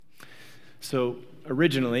So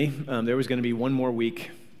originally, there was going to be one more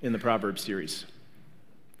week in the Proverbs series.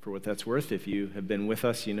 For what that's worth, if you have been with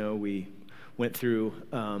us, you know we went through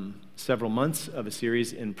several months of a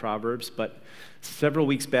series in Proverbs, but several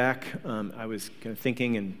weeks back, I was kind of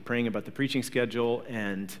thinking and praying about the preaching schedule,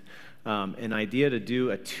 and an idea to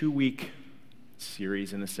do a 2-week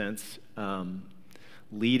series, in a sense,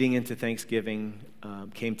 leading into Thanksgiving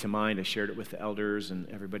came to mind. I shared it with the elders, and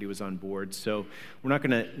everybody was on board. So we're not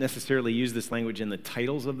going to necessarily use this language in the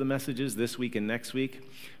titles of the messages this week and next week,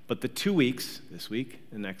 but the 2 weeks, this week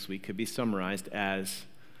and next week, could be summarized as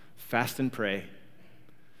fast and pray,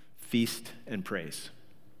 feast and praise.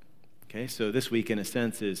 Okay, so this week, in a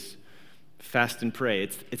sense, is fast and pray.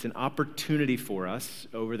 It's an opportunity for us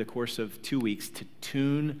over the course of 2 weeks to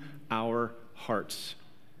tune our hearts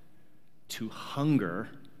to hunger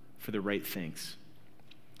for the right things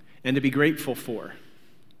and to be grateful for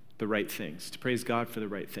the right things, to praise God for the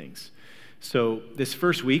right things. So this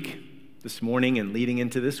first week, this morning and leading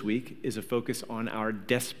into this week, is a focus on our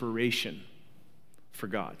desperation for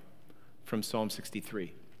God from Psalm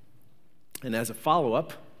 63. And as a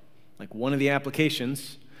follow-up, like one of the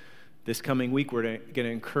applications, this coming week we're going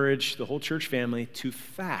to encourage the whole church family to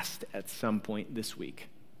fast at some point this week,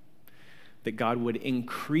 that God would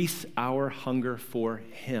increase our hunger for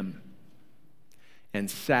Him and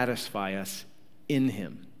satisfy us in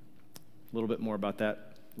Him. A little bit more about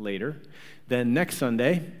that later. Then next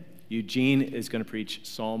Sunday, Eugene is going to preach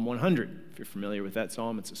Psalm 100. If you're familiar with that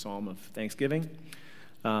psalm, it's a psalm of thanksgiving.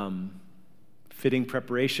 Fitting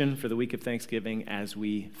preparation for the week of Thanksgiving as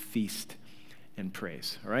we feast and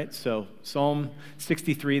praise. All right, so Psalm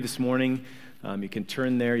 63 this morning. You can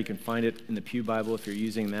turn there. You can find it in the Pew Bible if you're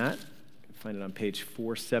using that. Find it on page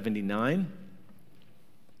 479.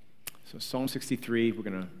 So Psalm 63,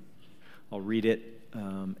 I'll read it,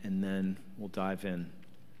 and then we'll dive in.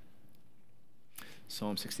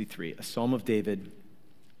 Psalm 63, a psalm of David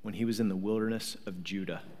when he was in the wilderness of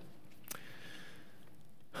Judah.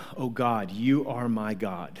 O God, you are my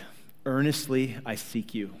God. Earnestly I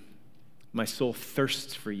seek you. My soul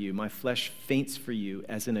thirsts for you. My flesh faints for you,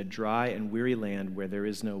 as in a dry and weary land where there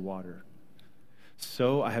is no water.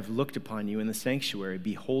 So I have looked upon you in the sanctuary,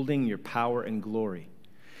 beholding your power and glory.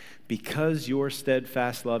 Because your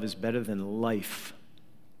steadfast love is better than life,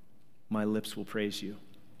 my lips will praise you.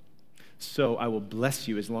 So I will bless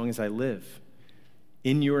you as long as I live.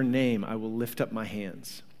 In your name I will lift up my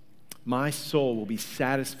hands. My soul will be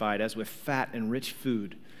satisfied as with fat and rich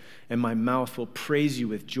food, and my mouth will praise you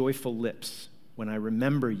with joyful lips when I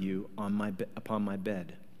remember you upon my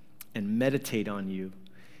bed and meditate on you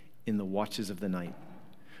in the watches of the night.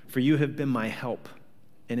 For you have been my help,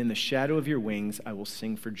 and in the shadow of your wings I will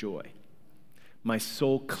sing for joy. My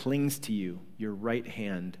soul clings to you, your right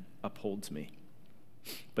hand upholds me.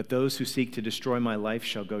 But those who seek to destroy my life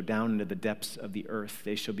shall go down into the depths of the earth.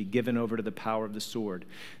 They shall be given over to the power of the sword.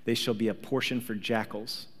 They shall be a portion for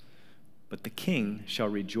jackals. But the king shall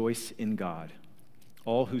rejoice in God.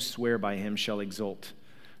 All who swear by him shall exult,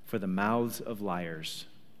 for the mouths of liars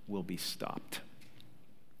will be stopped.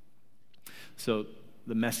 So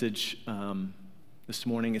the message this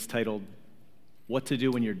morning is titled, What to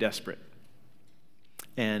Do When You're Desperate.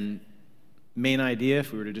 And main idea,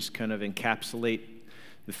 if we were to just kind of encapsulate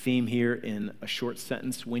the theme here in a short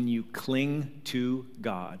sentence, when you cling to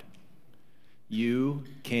God, you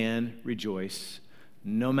can rejoice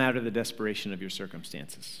no matter the desperation of your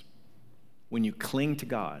circumstances. When you cling to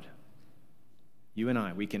God, you and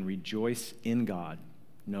I, we can rejoice in God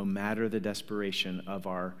no matter the desperation of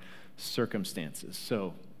our circumstances.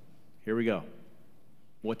 So, here we go.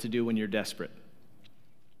 What to do when you're desperate.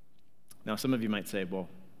 Now, some of you might say, well,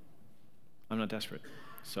 I'm not desperate,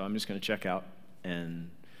 so I'm just going to check out and,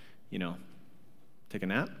 take a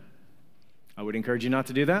nap. I would encourage you not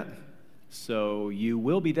to do that. So you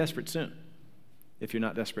will be desperate soon if you're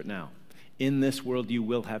not desperate now. In this world, you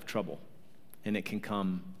will have trouble, and it can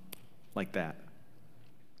come like that.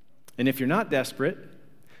 And if you're not desperate,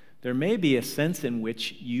 there may be a sense in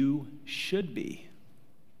which you should be.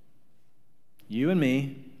 You and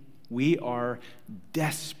me, we are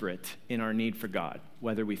desperate in our need for God,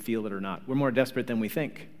 whether we feel it or not. We're more desperate than we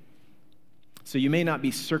think. So you may not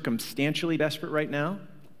be circumstantially desperate right now,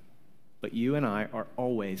 but you and I are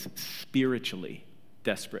always spiritually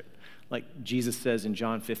desperate. Like Jesus says in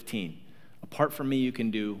John 15, apart from me, you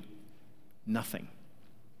can do nothing.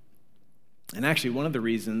 And actually, one of the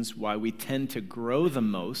reasons why we tend to grow the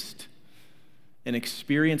most and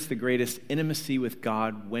experience the greatest intimacy with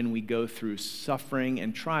God when we go through suffering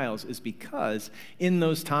and trials is because in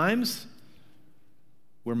those times,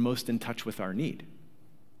 we're most in touch with our need,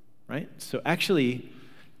 right? So actually,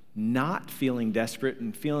 not feeling desperate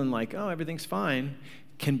and feeling like, oh, everything's fine,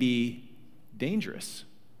 can be dangerous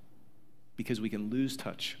because we can lose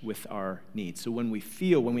touch with our needs. So when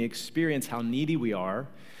we experience how needy we are,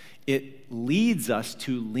 it leads us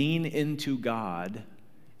to lean into God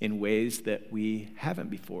in ways that we haven't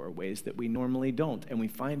before, ways that we normally don't, and we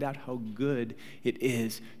find out how good it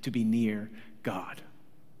is to be near God.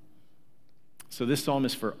 So this psalm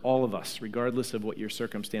is for all of us, regardless of what your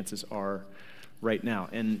circumstances are right now.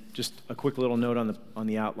 And just a quick little note on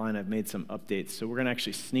the outline, I've made some updates. So we're going to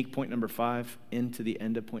actually sneak point number 5 into the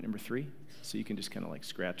end of point number 3. So you can just kind of like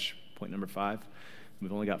scratch point number 5.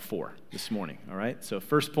 We've only got 4 this morning, all right? So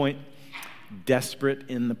first point, desperate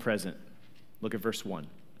in the present. Look at verse 1.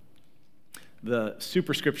 The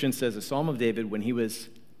superscription says, a psalm of David when he was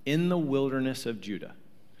in the wilderness of Judah.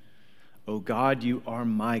 O God, you are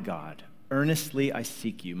my God. Earnestly I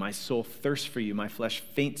seek you. My soul thirsts for you. My flesh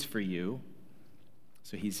faints for you.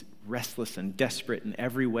 So he's restless and desperate in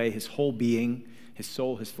every way, his whole being, his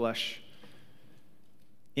soul, his flesh,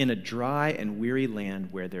 in a dry and weary land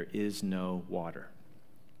where there is no water.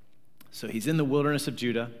 So he's in the wilderness of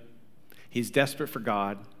Judah. He's desperate for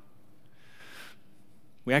God.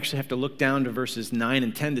 We actually have to look down to verses 9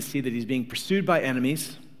 and 10 to see that he's being pursued by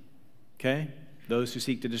enemies. Okay? Those who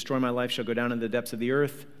seek to destroy my life shall go down into the depths of the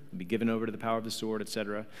earth and be given over to the power of the sword,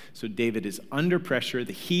 etc. So David is under pressure.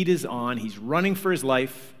 The heat is on. He's running for his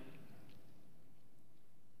life.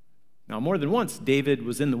 Now, more than once, David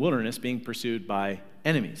was in the wilderness being pursued by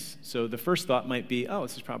enemies. So the first thought might be, oh,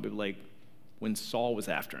 this is probably like when Saul was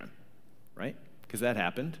after him, right? Because that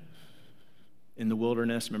happened in the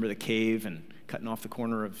wilderness. Remember the cave and cutting off the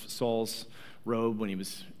corner of Saul's robe when he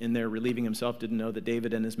was in there relieving himself, didn't know that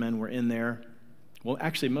David and his men were in there. Well,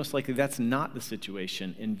 actually, most likely that's not the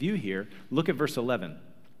situation in view here. Look at verse 11.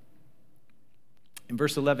 In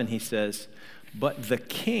verse 11, he says, but the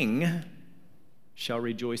king shall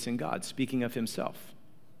rejoice in God, speaking of himself.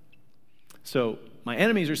 So my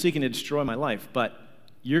enemies are seeking to destroy my life, but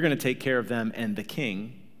you're going to take care of them, and the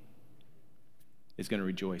king is going to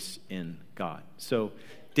rejoice in God. So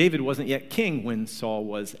David wasn't yet king when Saul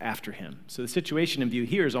was after him. So the situation in view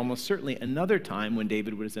here is almost certainly another time when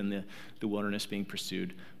David was in the wilderness being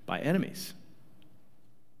pursued by enemies.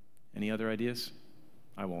 Any other ideas?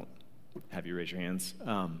 I won't have you raise your hands.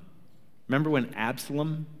 Remember when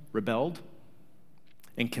Absalom rebelled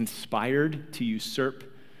and conspired to usurp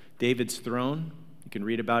David's throne? You can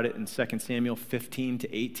read about it in 2 Samuel 15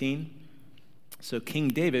 to 18. So King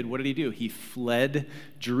David, what did he do? He fled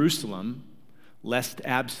Jerusalem lest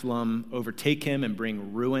Absalom overtake him and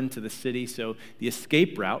bring ruin to the city. So the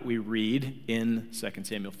escape route we read in 2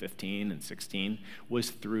 Samuel 15 and 16 was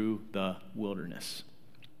through the wilderness.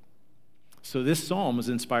 So this psalm was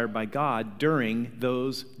inspired by God during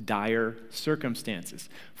those dire circumstances.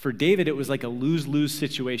 For David, it was like a lose-lose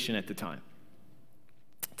situation at the time.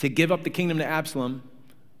 To give up the kingdom to Absalom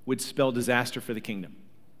would spell disaster for the kingdom,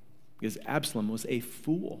 because Absalom was a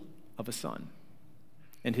fool of a son,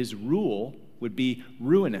 and his rule would be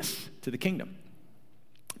ruinous to the kingdom.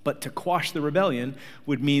 But to quash the rebellion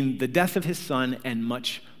would mean the death of his son and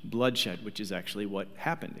much bloodshed, which is actually what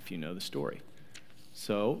happened, if you know the story.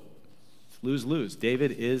 So, lose-lose.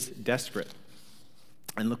 David is desperate.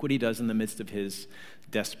 And look what he does in the midst of his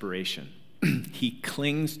desperation. He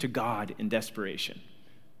clings to God in desperation.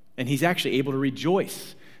 And he's actually able to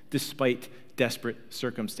rejoice despite desperate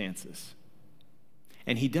circumstances.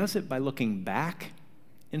 And he does it by looking back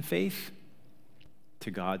in faith to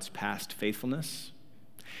God's past faithfulness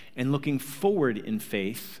and looking forward in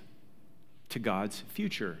faith to God's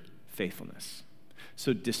future faithfulness.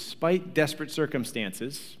 So despite desperate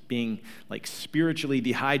circumstances, being like spiritually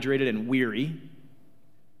dehydrated and weary,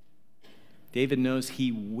 David knows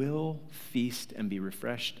he will feast and be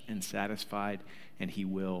refreshed and satisfied, and he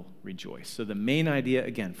will rejoice. So the main idea,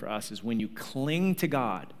 again, for us is when you cling to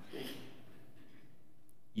God,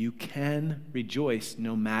 you can rejoice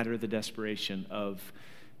no matter the desperation of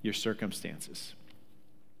your circumstances.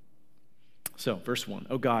 So, verse 1,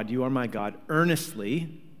 O God, you are my God.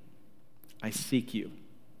 Earnestly I seek you.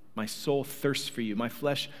 My soul thirsts for you. My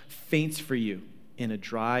flesh faints for you in a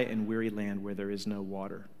dry and weary land where there is no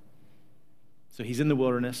water. So he's in the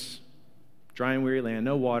wilderness, dry and weary land,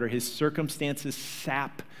 no water. His circumstances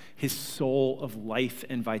sap his soul of life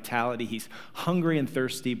and vitality. He's hungry and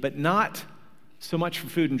thirsty, but not so much for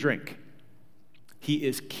food and drink. He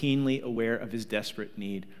is keenly aware of his desperate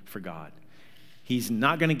need for God. He's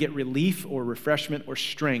not going to get relief or refreshment or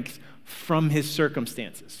strength from his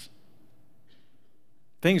circumstances.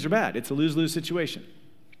 Things are bad. It's a lose-lose situation.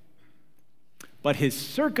 But his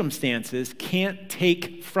circumstances can't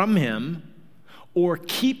take from him or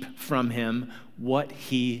keep from him what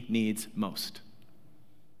he needs most.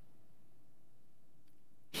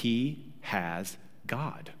 He has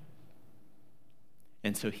God.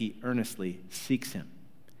 And so he earnestly seeks him.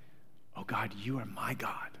 Oh God, you are my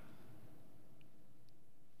God.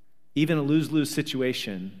 Even a lose-lose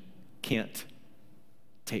situation can't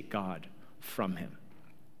take God from him.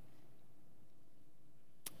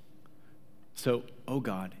 So, oh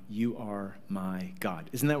God, you are my God.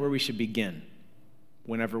 Isn't that where we should begin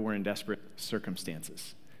whenever we're in desperate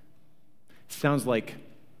circumstances? It sounds like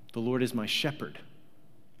the Lord is my shepherd,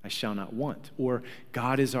 I shall not want. Or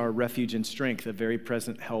God is our refuge and strength, a very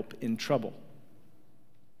present help in trouble.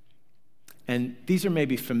 And these are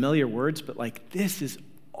maybe familiar words, but this is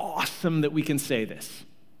awesome that we can say this.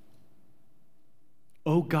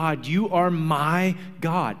 Oh God, you are my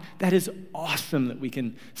God. That is awesome that we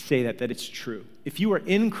can say that it's true. If you are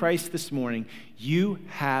in Christ this morning, you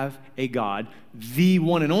have a God, the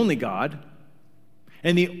one and only God,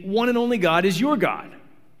 and the one and only God is your God.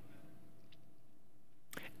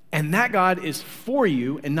 And that God is for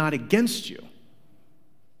you and not against you.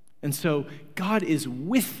 And so God is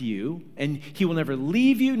with you, and he will never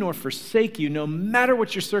leave you nor forsake you, no matter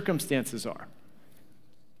what your circumstances are.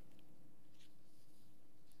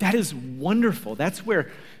 That is wonderful. That's where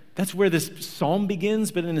this psalm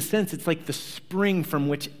begins, but in a sense, it's like the spring from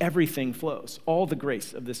which everything flows. All the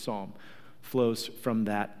grace of this psalm flows from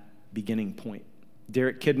that beginning point.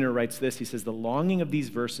 Derek Kidner writes this. He says, the longing of these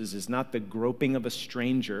verses is not the groping of a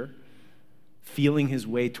stranger feeling his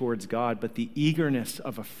way towards God, but the eagerness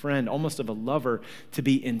of a friend, almost of a lover, to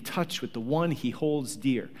be in touch with the one he holds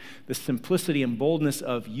dear. The simplicity and boldness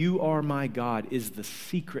of "you are my God" is the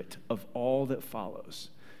secret of all that follows,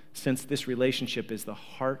 since this relationship is the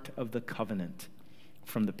heart of the covenant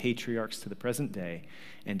from the patriarchs to the present day,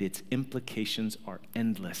 and its implications are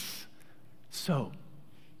endless. So,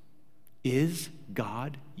 is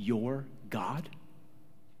God your God?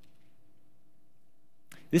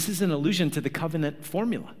 This is an allusion to the covenant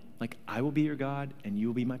formula. I will be your God and you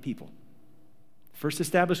will be my people. First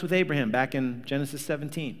established with Abraham back in Genesis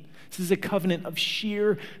 17. This is a covenant of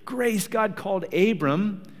sheer grace. God called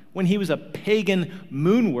Abram when he was a pagan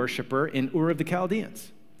moon worshiper in Ur of the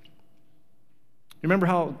Chaldeans. Remember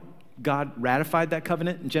how God ratified that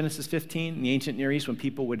covenant in Genesis 15 in the ancient Near East? When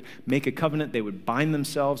people would make a covenant, they would bind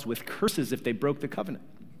themselves with curses if they broke the covenant.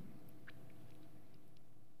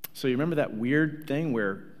 So you remember that weird thing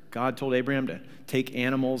where God told Abraham to take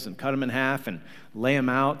animals and cut them in half and lay them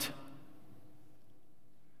out?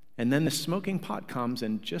 And then the smoking pot comes,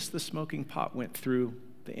 and just the smoking pot went through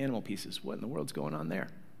the animal pieces. What in the world's going on there?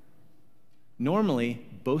 Normally,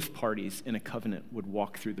 both parties in a covenant would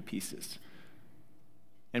walk through the pieces.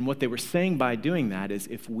 And what they were saying by doing that is,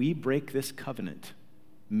 if we break this covenant,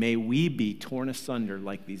 may we be torn asunder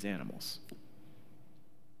like these animals.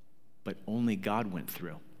 But only God went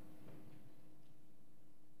through.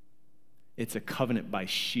 It's a covenant by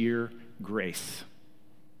sheer grace.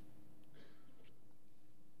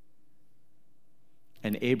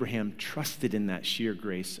 And Abraham trusted in that sheer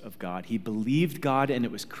grace of God. He believed God, and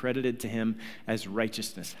it was credited to him as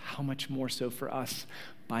righteousness. How much more so for us?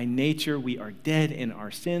 By nature, we are dead in our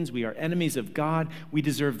sins. We are enemies of God. We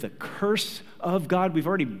deserve the curse of God. We've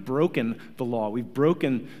already broken the law. We've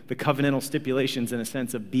broken the covenantal stipulations in a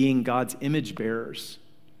sense of being God's image bearers.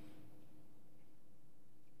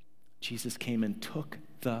 Jesus came and took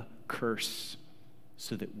the curse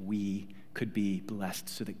so that we could be blessed,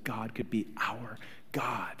 so that God could be our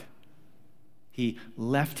God. He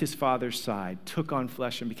left his Father's side, took on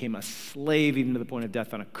flesh, and became a slave even to the point of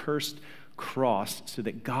death on a cursed cross so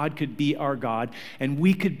that God could be our God and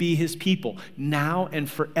we could be his people now and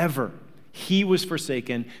forever. He was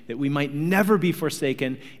forsaken that we might never be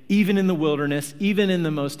forsaken, even in the wilderness, even in the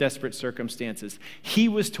most desperate circumstances. He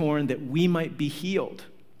was torn that we might be healed.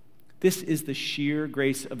 This is the sheer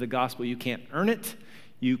grace of the gospel. You can't earn it.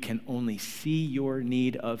 You can only see your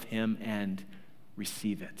need of him and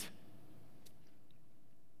receive it.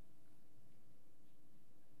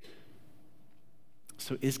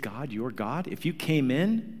 So is God your God? If you came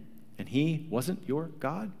in and he wasn't your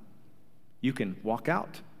God, you can walk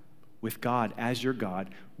out with God as your God,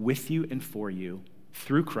 with you and for you,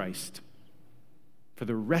 through Christ, for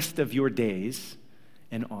the rest of your days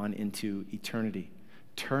and on into eternity.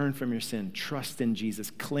 Turn from your sin, trust in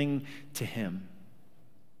Jesus, cling to him.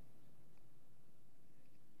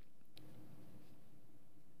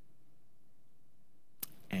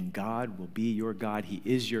 And God will be your God. He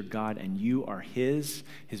is your God, and you are his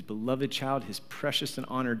beloved child, his precious and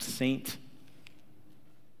honored saint.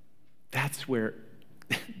 That is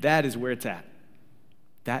where it's at.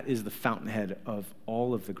 That is the fountainhead of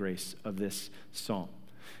all of the grace of this psalm.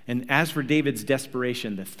 And as for David's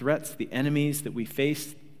desperation, the threats, the enemies that we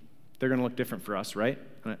face, they're going to look different for us, right?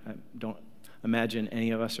 I don't imagine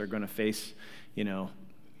any of us are going to face,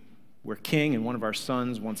 we're king and one of our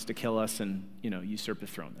sons wants to kill us and, usurp the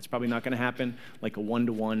throne. That's probably not going to happen like a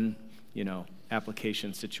one-to-one,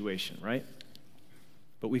 application situation, right?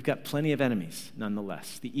 But we've got plenty of enemies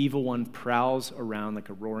nonetheless. The evil one prowls around like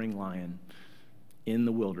a roaring lion in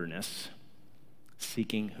the wilderness,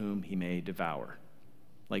 seeking whom he may devour,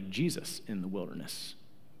 like Jesus in the wilderness,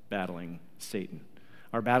 battling Satan.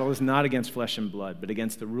 Our battle is not against flesh and blood, but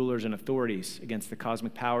against the rulers and authorities, against the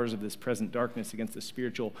cosmic powers of this present darkness, against the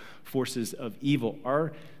spiritual forces of evil.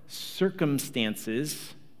 Our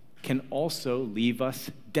circumstances can also leave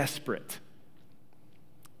us desperate.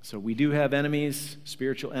 So we do have enemies,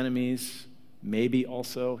 spiritual enemies, maybe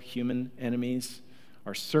also human enemies.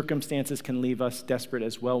 Our circumstances can leave us desperate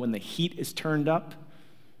as well when the heat is turned up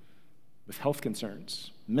with health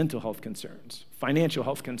concerns, mental health concerns, financial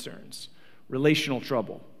health concerns, relational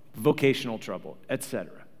trouble, vocational trouble,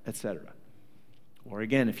 etc., etc. Or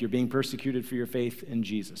again, if you're being persecuted for your faith in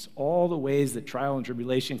Jesus, all the ways that trial and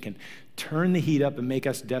tribulation can turn the heat up and make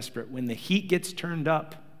us desperate. When the heat gets turned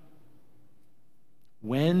up,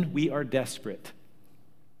 when we are desperate,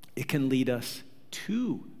 it can lead us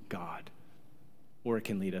to God, or it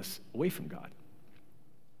can lead us away from God.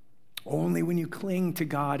 Only when you cling to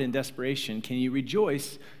God in desperation can you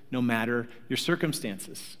rejoice no matter your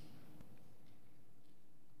circumstances.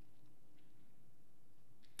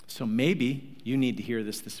 So maybe you need to hear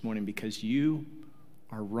this morning because you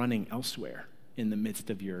are running elsewhere in the midst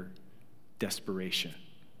of your desperation.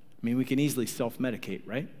 I mean, we can easily self-medicate,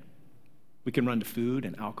 right? We can run to food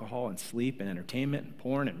and alcohol and sleep and entertainment and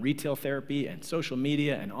porn and retail therapy and social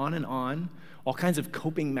media and on, all kinds of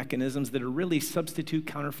coping mechanisms that are really substitute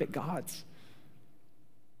counterfeit gods.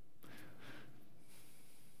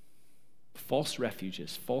 False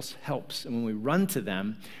refuges, false helps. And when we run to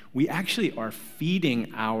them, we actually are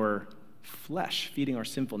feeding our flesh, feeding our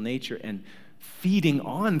sinful nature, and feeding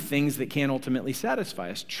on things that can't ultimately satisfy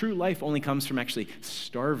us. True life only comes from actually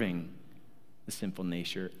starving the sinful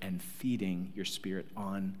nature and feeding your spirit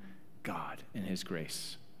on God and his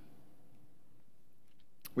grace.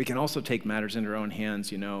 We can also take matters into our own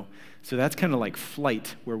hands, So that's kind of like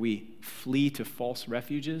flight, where we flee to false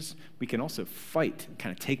refuges. We can also fight,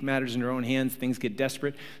 kind of take matters into our own hands. Things get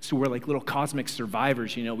desperate. So we're like little cosmic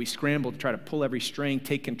survivors, We scramble to try to pull every string,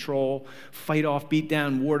 take control, fight off, beat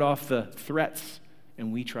down, ward off the threats,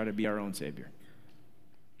 and we try to be our own savior.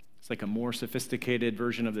 It's like a more sophisticated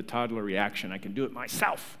version of the toddler reaction. I can do it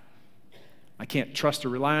myself. I can't trust or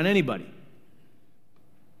rely on anybody.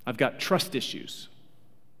 I've got trust issues.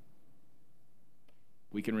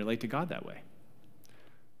 We can relate to God that way.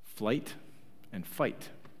 Flight and fight.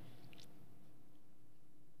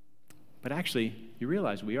 But actually, you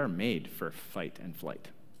realize we are made for fight and flight.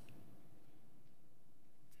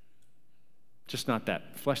 Just not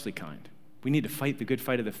that fleshly kind. We need to fight the good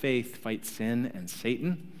fight of the faith, fight sin and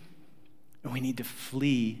Satan. And we need to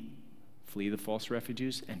flee the false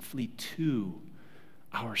refuges and flee to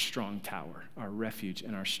our strong tower, our refuge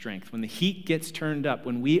and our strength. When the heat gets turned up,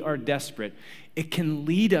 when we are desperate, it can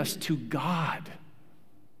lead us to God.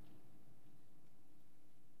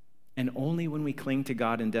 And only when we cling to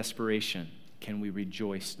God in desperation can we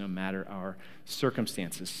rejoice no matter our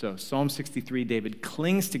circumstances. So Psalm 63, David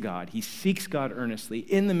clings to God. He seeks God earnestly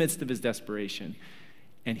in the midst of his desperation.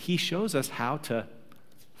 And he shows us how to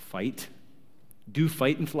fight, do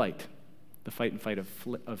fight and flight, the fight and fight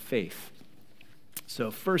of faith. So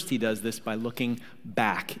first he does this by looking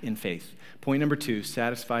back in faith. Point number 2,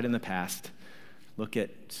 satisfied in the past. Look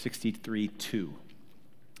at 63:2.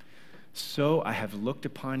 So I have looked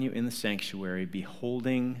upon you in the sanctuary,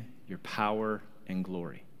 beholding your power and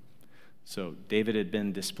glory. So David had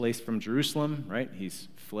been displaced from Jerusalem, right? He's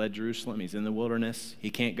fled Jerusalem. He's in the wilderness. He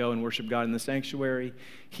can't go and worship God in the sanctuary.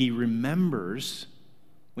 He remembers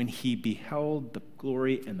when he beheld the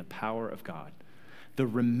glory and the power of God. The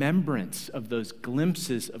remembrance of those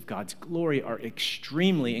glimpses of God's glory are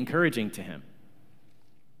extremely encouraging to him.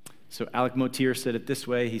 So Alec Motier said it this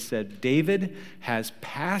way. He said, David has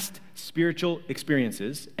past spiritual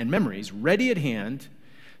experiences and memories ready at hand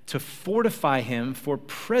to fortify him for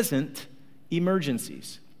present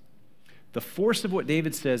emergencies. The force of what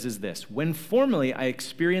David says is this: when formerly I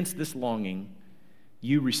experienced this longing,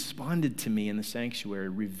 you responded to me in the sanctuary,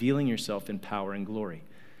 revealing yourself in power and glory.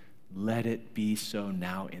 Let it be so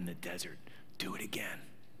now in the desert. Do it again.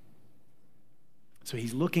 So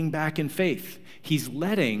he's looking back in faith. He's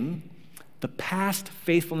letting the past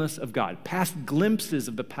faithfulness of God, past glimpses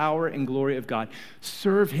of the power and glory of God,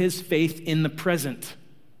 serve his faith in the present,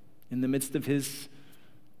 in the midst of his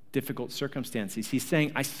difficult circumstances. He's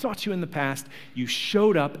saying, I sought you in the past. You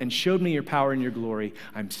showed up and showed me your power and your glory.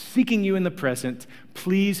 I'm seeking you in the present.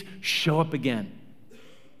 Please show up again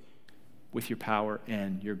with your power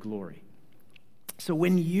and your glory. So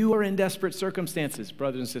when you are in desperate circumstances,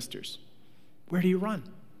 brothers and sisters, where do you run?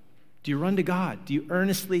 Do you run to God? Do you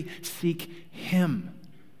earnestly seek him?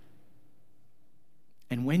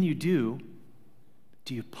 And when you do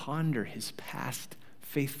you ponder his past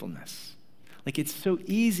faithfulness? Like, it's so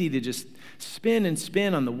easy to just spin and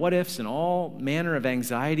spin on the what ifs and all manner of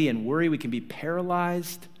anxiety and worry. We can be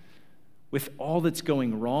paralyzed with all that's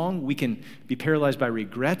going wrong. We can be paralyzed by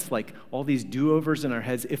regrets, like all these do-overs in our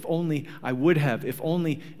heads. If only I would have, if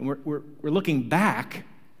only, and we're looking back,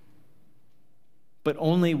 but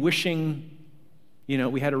only wishing,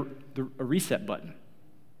 we had a reset button.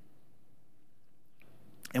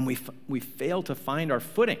 And we fail to find our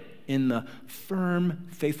footing in the firm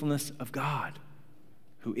faithfulness of God,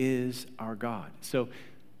 who is our God. So,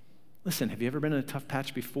 listen, have you ever been in a tough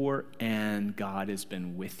patch before and God has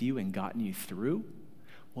been with you and gotten you through?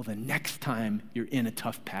 Well, the next time you're in a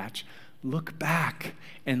tough patch, look back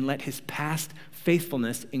and let his past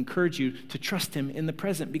faithfulness encourage you to trust him in the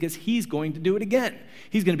present, because he's going to do it again.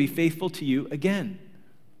 He's going to be faithful to you again.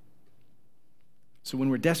 So when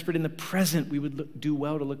we're desperate in the present, we would do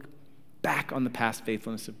well to look back on the past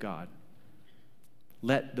faithfulness of God.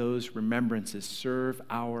 Let those remembrances serve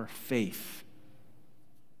our faith.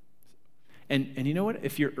 And you know what?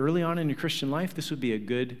 If you're early on in your Christian life, this would be a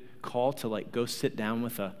good call to go sit down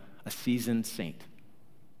with a seasoned saint.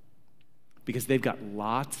 Because they've got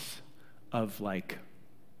lots of like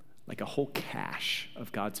a whole cache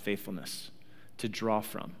of God's faithfulness to draw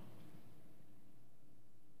from.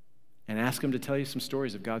 And ask them to tell you some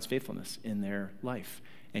stories of God's faithfulness in their life.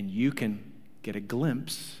 And you can get a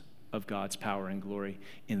glimpse of God's power and glory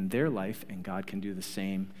in their life, and God can do the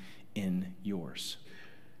same in yours.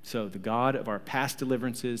 So the God of our past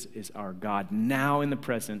deliverances is our God now in the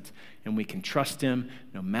present, and we can trust him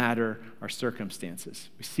no matter our circumstances.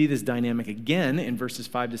 We see this dynamic again in verses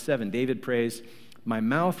 5-7. David prays, "My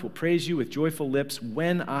mouth will praise you with joyful lips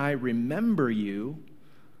when I remember you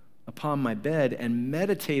upon my bed and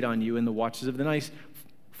meditate on you in the watches of the night,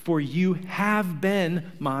 for you have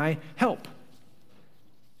been my help."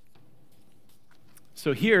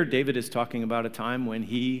 So here, David is talking about a time when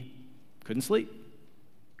he couldn't sleep.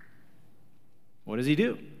 What does he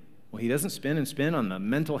do? Well, he doesn't spin and spin on the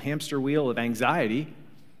mental hamster wheel of anxiety.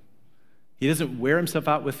 He doesn't wear himself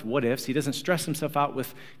out with what ifs. He doesn't stress himself out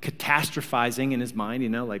with catastrophizing in his mind,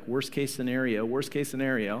 like worst case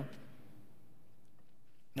scenario.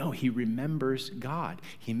 No, he remembers God.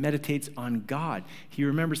 He meditates on God. He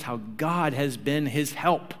remembers how God has been his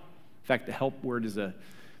help. In fact, the help word is a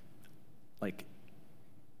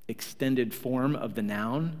extended form of the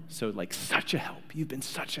noun. So such a help. You've been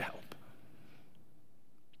such a help.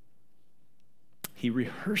 He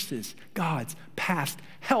rehearses God's past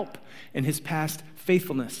help and his past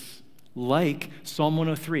faithfulness. Like Psalm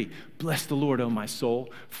 103, "Bless the Lord, O my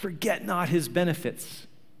soul. Forget not his benefits,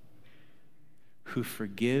 who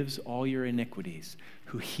forgives all your iniquities,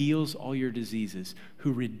 who heals all your diseases,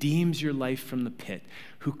 who redeems your life from the pit,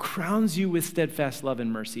 who crowns you with steadfast love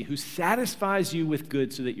and mercy, who satisfies you with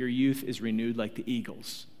good so that your youth is renewed like the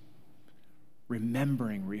eagles."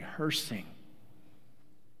 Remembering, rehearsing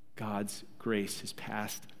God's grace, his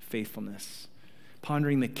past faithfulness,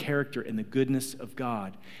 pondering the character and the goodness of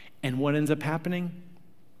God. And what ends up happening?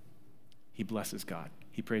 He blesses God.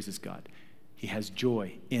 He praises God. He has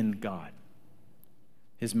joy in God.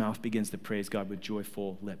 His mouth begins to praise God with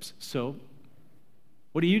joyful lips. So,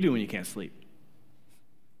 what do you do when you can't sleep?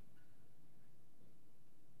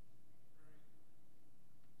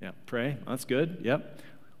 Yeah, pray. That's good. Yep.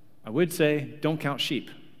 I would say don't count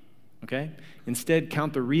sheep, okay? Instead,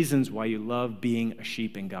 count the reasons why you love being a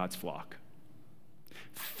sheep in God's flock.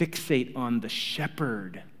 Fixate on the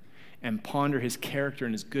shepherd and ponder his character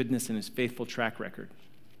and his goodness and his faithful track record.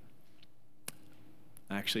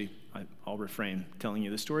 Actually, I'll refrain telling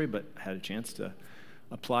you the story, but I had a chance to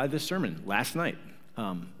apply this sermon last night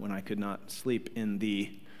when I could not sleep in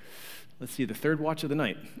the third watch of the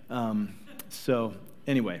night.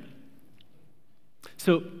 Anyway.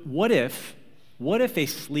 So what if a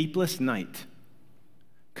sleepless night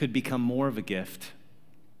could become more of a gift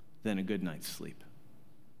than a good night's sleep?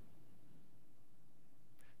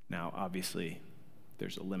 Now, obviously,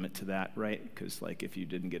 there's a limit to that, right? Because if you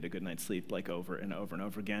didn't get a good night's sleep over and over and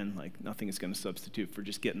over again, nothing is going to substitute for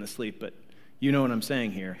just getting the sleep. But You know what I'm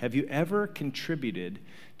saying here. Have you ever contributed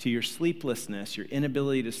to your sleeplessness, your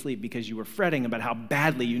inability to sleep, because you were fretting about how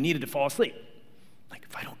badly you needed to fall asleep? Like,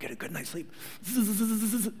 if I don't get a good night's sleep,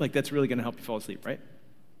 like that's really going to help you fall asleep, right?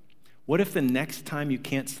 What if the next time you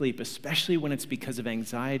can't sleep, especially when it's because of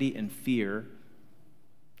anxiety and fear,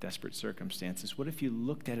 desperate circumstances, what if you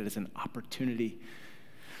looked at it as an opportunity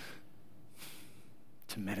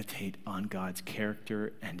to meditate on God's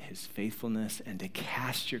character and his faithfulness and to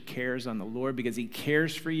cast your cares on the Lord because he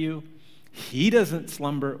cares for you? He doesn't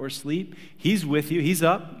slumber or sleep. He's with you. He's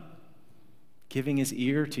up, giving his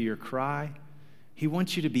ear to your cry. He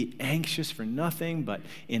wants you to be anxious for nothing, but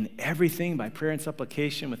in everything, by prayer and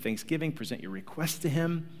supplication, with thanksgiving, present your requests to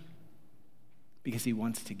him, because he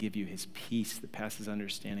wants to give you his peace that passes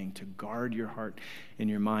understanding, to guard your heart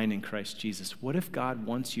and your mind in Christ Jesus. What if God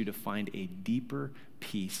wants you to find a deeper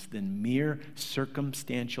peace than mere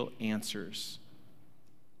circumstantial answers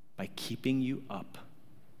by keeping you up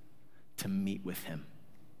to meet with him?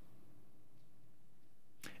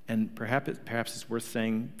 And perhaps it's worth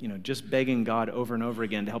saying, just begging God over and over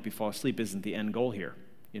again to help you fall asleep isn't the end goal here,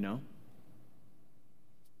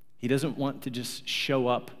 He doesn't want to just show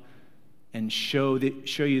up and show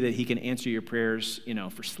you that he can answer your prayers,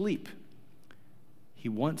 for sleep. He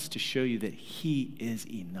wants to show you that he is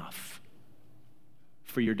enough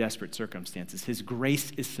for your desperate circumstances. His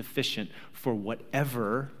grace is sufficient for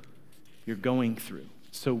whatever you're going through.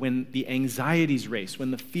 So when the anxieties race,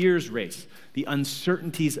 when the fears race, the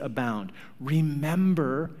uncertainties abound,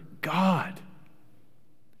 remember God,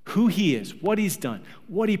 who he is, what he's done,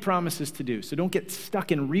 what he promises to do. So don't get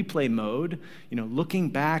stuck in replay mode, looking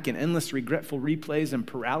back in endless regretful replays and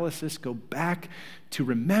paralysis. Go back to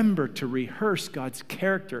remember, to rehearse God's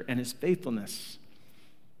character and his faithfulness.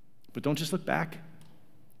 But don't just look back.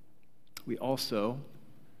 We also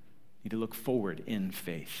need to look forward in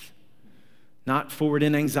faith. Not forward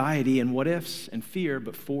in anxiety and what ifs and fear,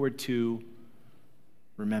 but forward to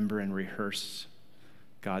remember and rehearse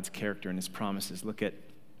God's character and his promises. Look at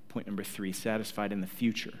point number 3, satisfied in the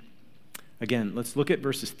future. Again, let's look at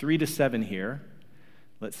verses 3-7 here.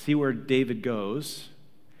 Let's see where David goes.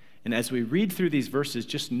 And as we read through these verses,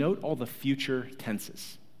 just note all the future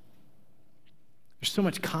tenses. There's so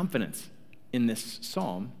much confidence in this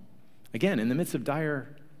psalm. Again, in the midst of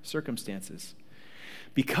dire circumstances.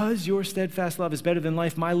 Because your steadfast love is better than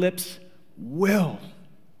life, my lips will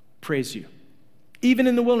praise you. Even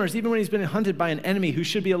in the wilderness, even when he's been hunted by an enemy who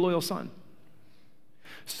should be a loyal son.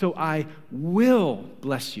 So I will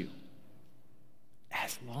bless you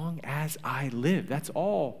as long as I live. That's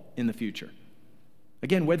all in the future.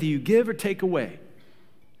 Again, whether you give or take away,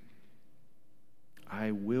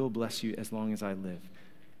 I will bless you as long as I live.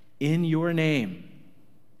 In your name,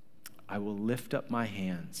 I will lift up my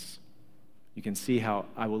hands. You can see how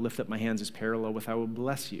I will lift up my hands is parallel with I will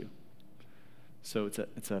bless you. So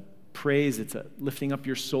it's a praise, it's a lifting up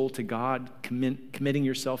your soul to God, committing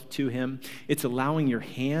yourself to him. It's allowing your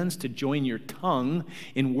hands to join your tongue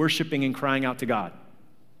in worshiping and crying out to God.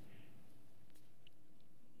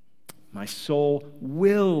 My soul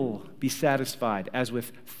will be satisfied as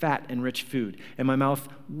with fat and rich food, and my mouth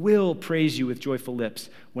will praise you with joyful lips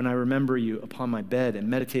when I remember you upon my bed and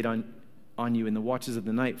meditate on you in the watches of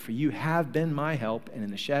the night, for you have been my help, and in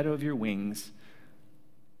the shadow of your wings,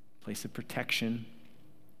 place of protection,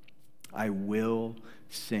 I will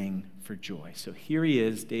sing for joy. So here he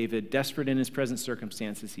is, David, desperate in his present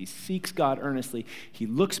circumstances. He seeks God earnestly. He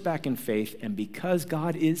looks back in faith, and because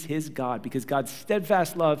God is his God, because God's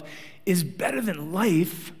steadfast love is better than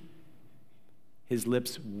life, his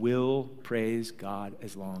lips will praise God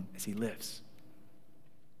as long as he lives.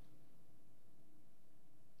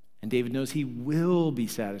 And David knows he will be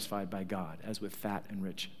satisfied by God as with fat and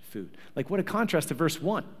rich food. Like, what a contrast to verse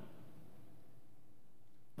 1.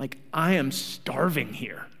 Like, I am starving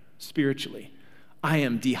here spiritually. I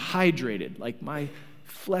am dehydrated. Like, my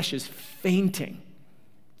flesh is fainting.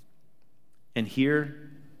 And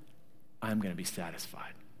here, I'm going to be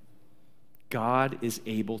satisfied. God is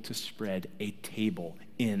able to spread a table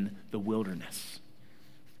in the wilderness.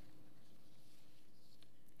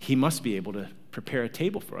 He must be able to prepare a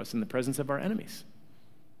table for us in the presence of our enemies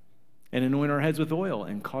and anoint our heads with oil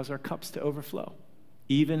and cause our cups to overflow,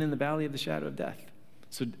 even in the valley of the shadow of death.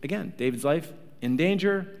 So again, David's life in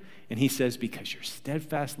danger, and he says, because your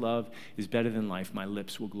steadfast love is better than life, my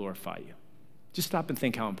lips will glorify you. Just stop and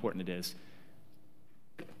think how important it is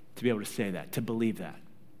to be able to say that, to believe that.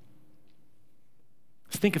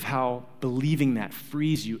 Just think of how believing that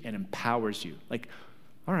frees you and empowers you. Like,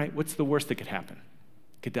 all right, what's the worst that could happen?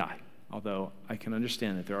 Could die. Although I can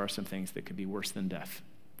understand that there are some things that could be worse than death.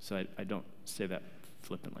 So I don't say that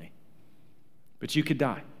flippantly. but you could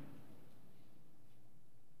die.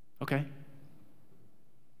 Okay.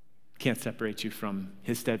 Can't separate you from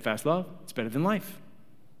his steadfast love. It's better than life.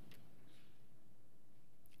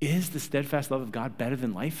 Is the steadfast love of God better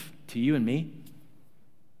than life to you and me?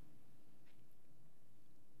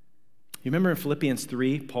 You remember in Philippians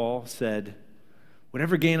 3, Paul said,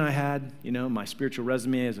 whatever gain I had, my spiritual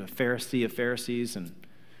resume as a Pharisee of Pharisees, and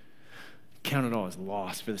count it all as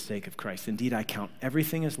loss for the sake of Christ. Indeed, I count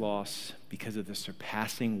everything as loss because of the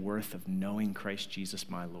surpassing worth of knowing Christ Jesus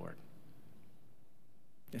my Lord.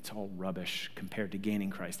 It's all rubbish compared to gaining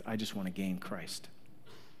Christ. I just want to gain Christ.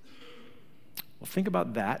 Well, think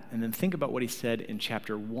about that, and then think about what he said in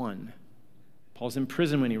chapter 1. Paul's in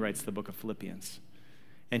prison when he writes the book of Philippians.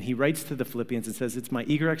 And he writes to the Philippians and says, it's my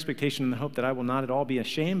eager expectation and the hope that I will not at all be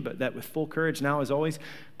ashamed, but that with full courage now as always,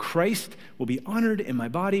 Christ will be honored in my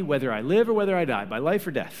body, whether I live or whether I die, by life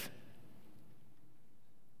or death.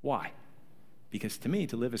 Why? Because to me,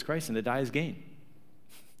 to live is Christ and to die is gain.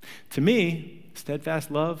 To me, steadfast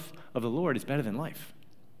love of the Lord is better than life.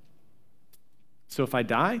 So if I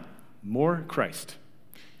die, more Christ.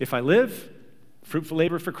 If I live, fruitful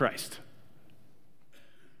labor for Christ.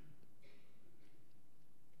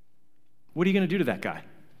 What are you going to do to that guy?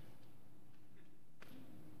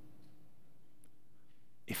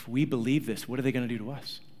 If we believe this, what are they going to do to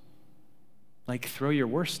us? Like throw your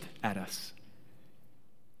worst at us.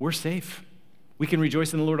 We're safe. We can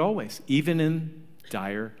rejoice in the Lord always, even in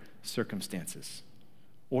dire circumstances.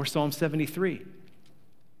 Or Psalm 73.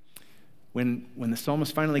 When the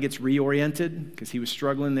psalmist finally gets reoriented, because he was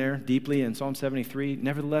struggling there deeply in Psalm 73,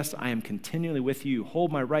 nevertheless, I am continually with you. You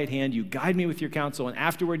hold my right hand. You guide me with your counsel, and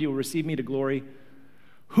afterward you will receive me to glory.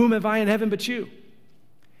 Whom have I in heaven but you?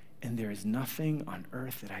 And there is nothing on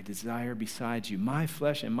earth that I desire besides you. My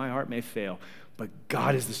flesh and my heart may fail, but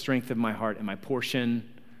God is the strength of my heart and my portion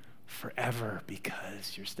forever,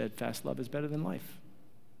 because your steadfast love is better than life.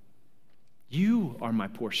 You are my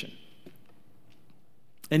portion.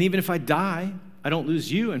 And even if I die, I don't lose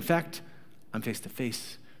you. In fact, I'm face to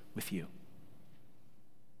face with you.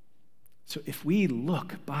 So if we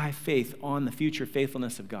look by faith on the future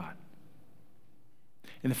faithfulness of God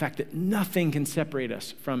and the fact that nothing can separate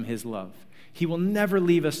us from his love, he will never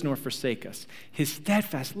leave us nor forsake us. His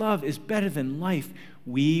steadfast love is better than life.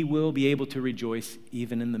 We will be able to rejoice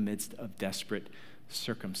even in the midst of desperate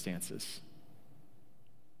circumstances.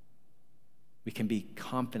 We can be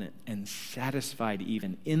confident and satisfied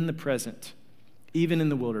even in the present, even in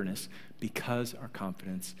the wilderness, because our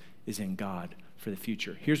confidence is in God for the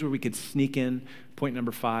future. Here's where we could sneak in point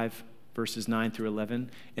number 5, verses 9 through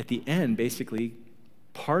 11. At the end, basically,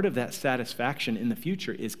 part of that satisfaction in the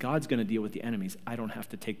future is God's going to deal with the enemies. I don't have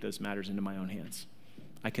to take those matters into my own hands.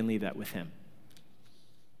 I can leave that with him.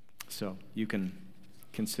 So you can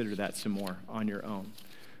consider that some more on your own.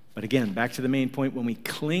 But again, back to the main point, when we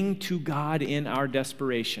cling to God in our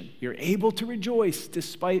desperation, you're able to rejoice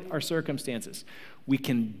despite our circumstances. We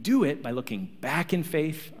can do it by looking back in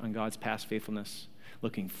faith on God's past faithfulness,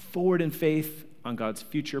 looking forward in faith on God's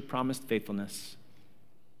future promised faithfulness.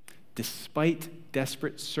 Despite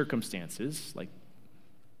desperate circumstances, like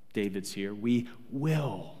David's here, we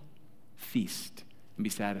will feast and be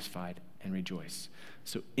satisfied and rejoice.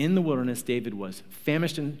 So in the wilderness, David was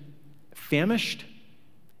famished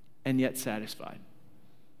and yet satisfied.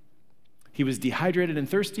 He was dehydrated and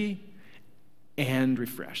thirsty and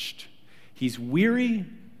refreshed. He's weary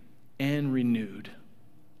and renewed.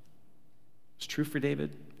 It's true for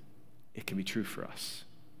David. It can be true for us.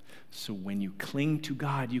 So when you cling to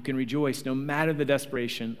God, you can rejoice no matter the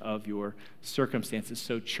desperation of your circumstances.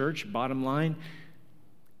 So church, bottom line,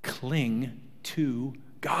 cling to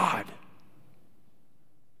God.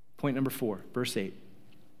 Point number 4, verse 8.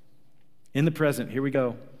 In the present, here we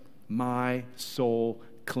go. My soul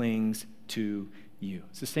clings to you.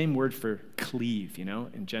 It's the same word for cleave,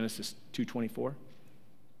 in Genesis 2:24.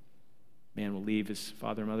 Man will leave his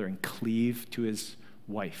father and mother and cleave to his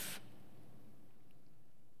wife.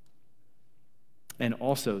 And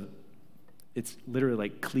also, it's literally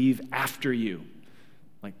like cleave after you.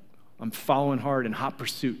 Like, I'm following hard in hot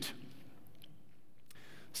pursuit.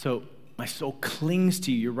 So, my soul clings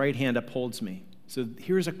to you. Your right hand upholds me. So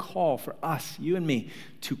here's a call for us, you and me,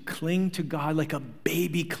 to cling to God like a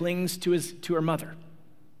baby clings to her mother.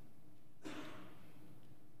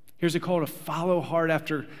 Here's a call to follow hard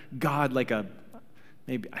after God like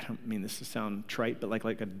maybe, I don't mean this to sound trite, but like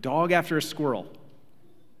a dog after a squirrel.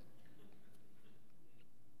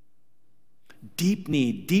 Deep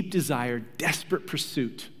need, deep desire, desperate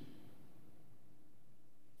pursuit.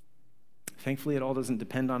 Thankfully, it all doesn't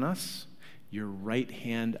depend on us. Your right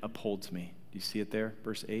hand upholds me. Do you see it there?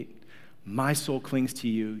 Verse 8. My soul clings to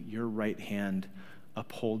you. Your right hand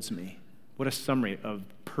upholds me. What a summary of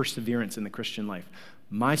perseverance in the Christian life.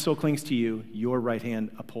 My soul clings to you. Your right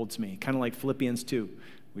hand upholds me. Kind of like Philippians 2.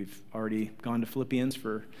 We've already gone to Philippians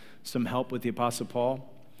for some help with the Apostle Paul.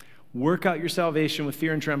 Work out your salvation with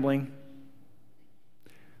fear and trembling,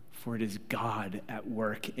 for it is God at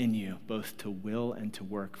work in you, both to will and to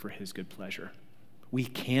work for his good pleasure. We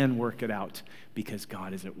can work it out because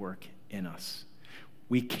God is at work in us.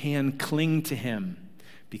 We can cling to him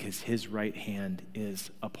because his right hand is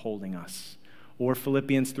upholding us. Or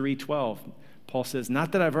Philippians 3:12, Paul says,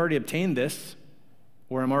 not that I've already obtained this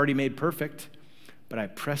or I'm already made perfect, but I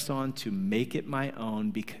press on to make it my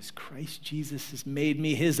own because Christ Jesus has made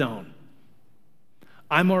me his own.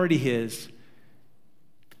 I'm already his.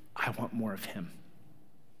 I want more of him.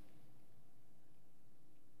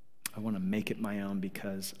 I want to make it my own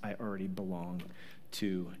because I already belong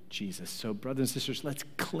to Jesus. So brothers and sisters, let's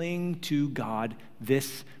cling to God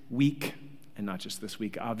this week, and not just this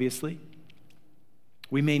week, obviously.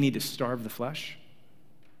 We may need to starve the flesh.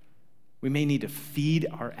 We may need to feed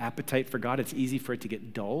our appetite for God. It's easy for it to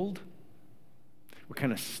get dulled. We're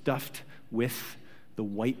kind of stuffed with the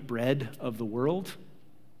white bread of the world.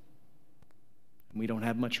 We don't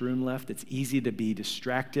have much room left. It's easy to be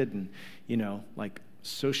distracted and, like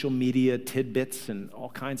social media tidbits and all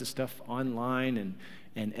kinds of stuff online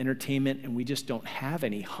and entertainment, and we just don't have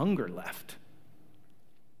any hunger left.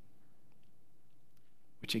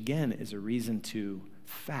 Which again is a reason to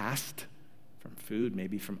fast from food,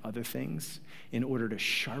 maybe from other things, in order to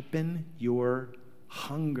sharpen your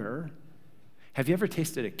hunger. Have you ever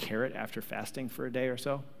tasted a carrot after fasting for a day or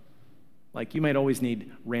so? Like, you might always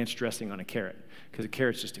need ranch dressing on a carrot, because a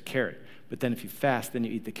carrot's just a carrot. But then if you fast, then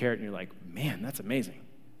you eat the carrot, and you're like, man, that's amazing.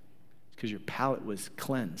 It's because your palate was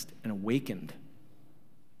cleansed and awakened.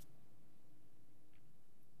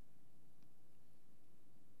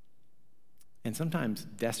 And sometimes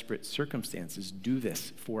desperate circumstances do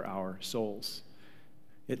this for our souls.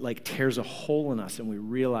 It like tears a hole in us, and we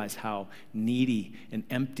realize how needy and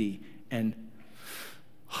empty and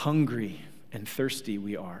hungry and thirsty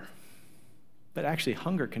we are. But actually,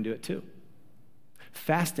 hunger can do it too.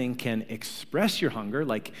 Fasting can express your hunger,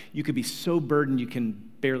 like you could be so burdened you can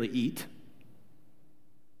barely eat.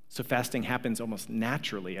 So fasting happens almost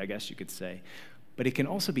naturally, I guess you could say. But it can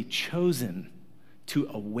also be chosen to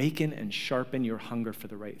awaken and sharpen your hunger for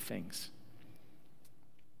the right things.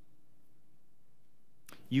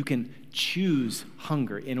 You can choose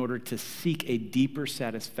hunger in order to seek a deeper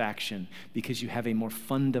satisfaction because you have a more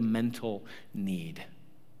fundamental need.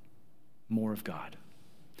 More of God.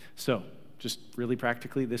 So, just really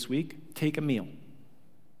practically this week, take a meal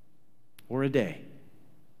or a day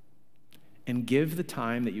and give the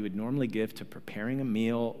time that you would normally give to preparing a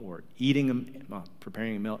meal or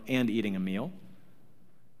preparing a meal and eating a meal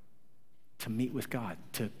to meet with God,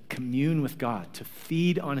 to commune with God, to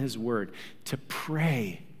feed on his word, to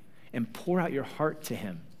pray and pour out your heart to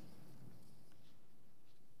him.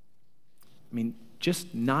 I mean,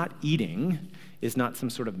 just not eating is not some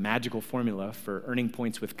sort of magical formula for earning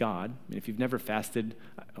points with God. I mean, if you've never fasted,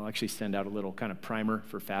 I'll actually send out a little kind of primer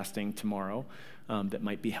for fasting tomorrow that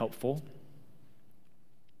might be helpful.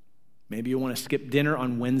 Maybe you want to skip dinner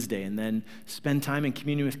on Wednesday and then spend time in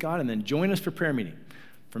communion with God and then join us for prayer meeting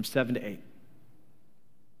from 7 to 8.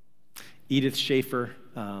 Edith Schaeffer,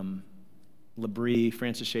 Labrie,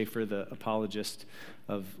 Francis Schaeffer, the apologist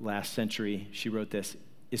of last century, she wrote this: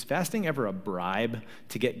 is fasting ever a bribe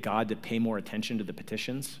to get God to pay more attention to the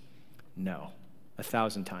petitions? No,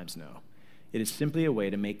 1,000 times no. It is simply a way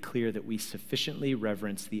to make clear that we sufficiently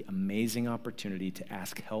reverence the amazing opportunity to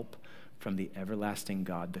ask help from the everlasting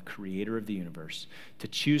God, the creator of the universe, to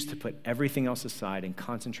choose to put everything else aside and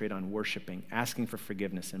concentrate on worshiping, asking for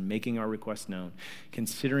forgiveness, and making our requests known,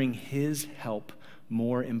 considering his help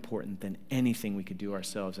more important than anything we could do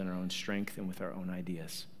ourselves in our own strength and with our own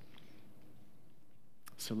ideas.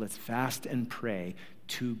 So let's fast and pray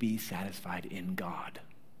to be satisfied in God.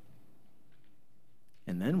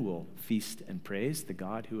 And then we'll feast and praise the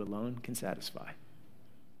God who alone can satisfy.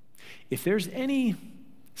 If there's any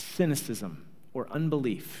cynicism or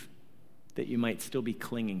unbelief that you might still be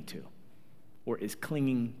clinging to or is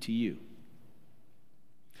clinging to you,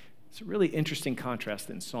 it's a really interesting contrast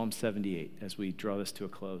in Psalm 78 as we draw this to a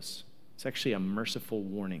close. It's actually a merciful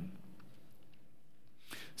warning.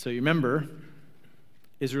 So you remember,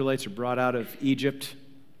 Israelites are brought out of Egypt,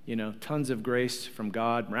 tons of grace from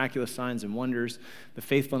God, miraculous signs and wonders, the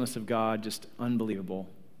faithfulness of God, just unbelievable.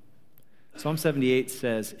 Psalm 78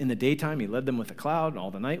 says, in the daytime he led them with a cloud, and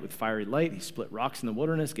all the night with fiery light. He split rocks in the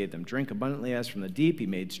wilderness, gave them drink abundantly as from the deep. He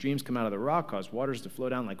made streams come out of the rock, caused waters to flow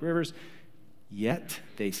down like rivers. Yet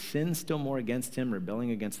they sinned still more against him, rebelling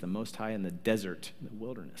against the Most High in the desert, in the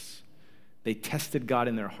wilderness. They tested God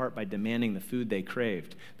in their heart by demanding the food they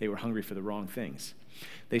craved. They were hungry for the wrong things.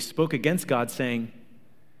 They spoke against God, saying,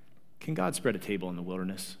 can God spread a table in the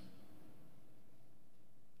wilderness?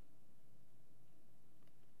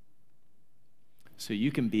 So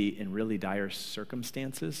you can be in really dire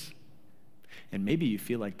circumstances, and maybe you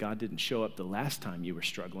feel like God didn't show up the last time you were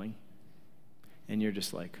struggling, and you're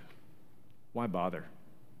just like, why bother?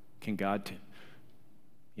 Can God,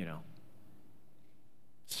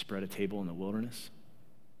 spread a table in the wilderness?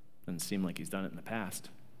 Doesn't seem like he's done it in the past.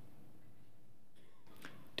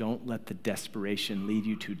 Don't let the desperation lead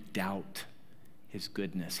you to doubt his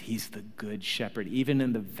goodness. He's the good shepherd. Even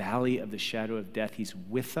in the valley of the shadow of death, he's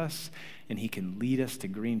with us, and he can lead us to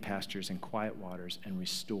green pastures and quiet waters and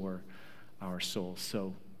restore our souls.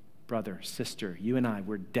 So, brother, sister, you and I,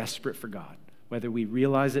 we're desperate for God, whether we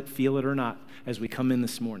realize it, feel it, or not, as we come in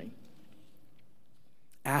this morning.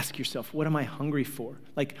 Ask yourself, what am I hungry for?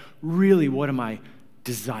 Like, really, what am I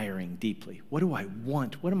desiring deeply? What do I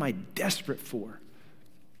want? What am I desperate for?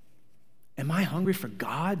 Am I hungry for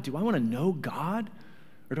God? Do I want to know God?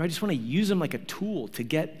 Or do I just want to use him like a tool to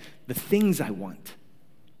get the things I want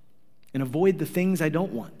and avoid the things I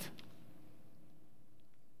don't want?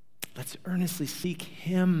 Let's earnestly seek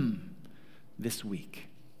him this week.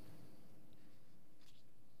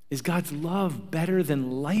 Is God's love better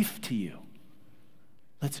than life to you?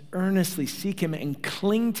 Let's earnestly seek him and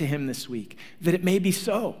cling to him this week, that it may be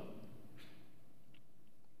so.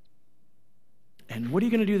 And what are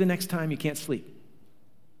you going to do the next time you can't sleep?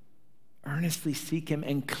 Earnestly seek him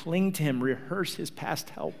and cling to him. Rehearse his past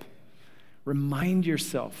help. Remind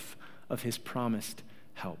yourself of his promised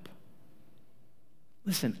help.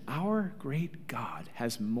 Listen, our great God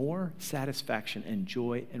has more satisfaction and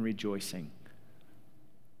joy and rejoicing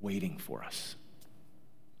waiting for us.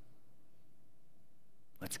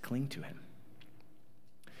 Let's cling to him.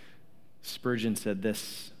 Spurgeon said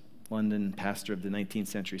this, London pastor of the 19th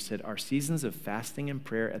century, said, our seasons of fasting and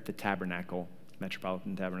prayer at the Tabernacle,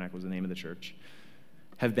 Metropolitan Tabernacle was the name of the church,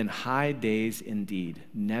 have been high days indeed.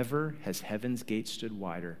 Never has heaven's gate stood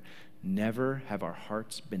wider. Never have our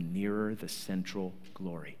hearts been nearer the central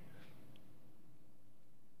glory.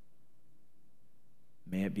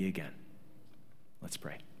 May it be again. Let's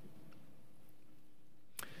pray.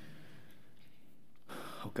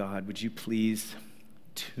 Oh God, would you please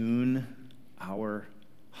tune our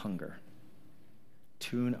hunger,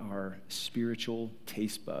 tune our spiritual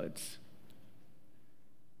taste buds.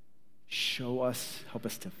 Show us, help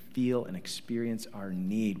us to feel and experience our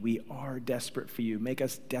need. We are desperate for you. Make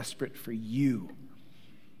us desperate for you.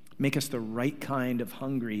 Make us the right kind of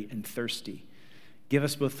hungry and thirsty. Give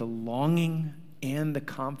us both the longing and the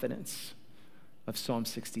confidence of Psalm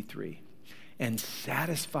 63. And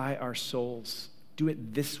satisfy our souls. Do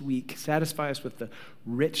it this week. Satisfy us with the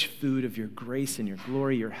rich food of your grace and your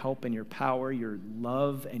glory, your help and your power, your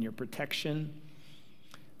love and your protection.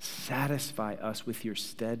 Satisfy us with your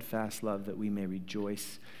steadfast love that we may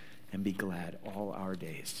rejoice and be glad all our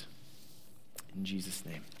days. In Jesus'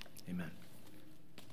 name, amen.